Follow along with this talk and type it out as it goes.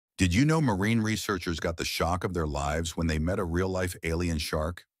Did you know marine researchers got the shock of their lives when they met a real-life alien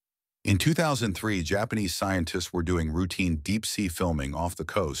shark? In 2003, Japanese scientists were doing routine deep-sea filming off the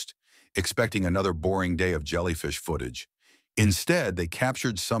coast, expecting another boring day of jellyfish footage. Instead, they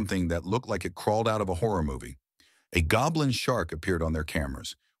captured something that looked like it crawled out of a horror movie. A goblin shark appeared on their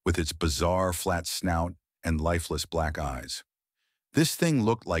cameras, with its bizarre flat snout and lifeless black eyes. This thing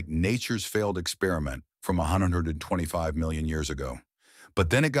looked like nature's failed experiment from 125 million years ago. But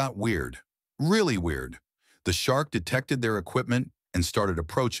then it got weird, really weird. The shark detected their equipment and started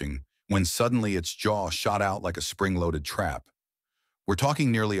approaching when suddenly its jaw shot out like a spring-loaded trap. We're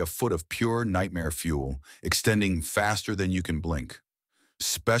talking nearly a foot of pure nightmare fuel, extending faster than you can blink.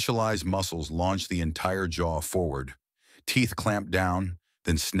 Specialized muscles launched the entire jaw forward. Teeth clamped down,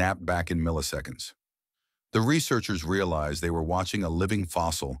 then snapped back in milliseconds. The researchers realized they were watching a living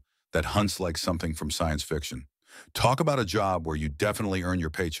fossil that hunts like something from science fiction. Talk about a job where you definitely earn your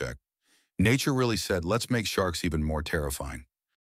paycheck. Nature really said, let's make sharks even more terrifying.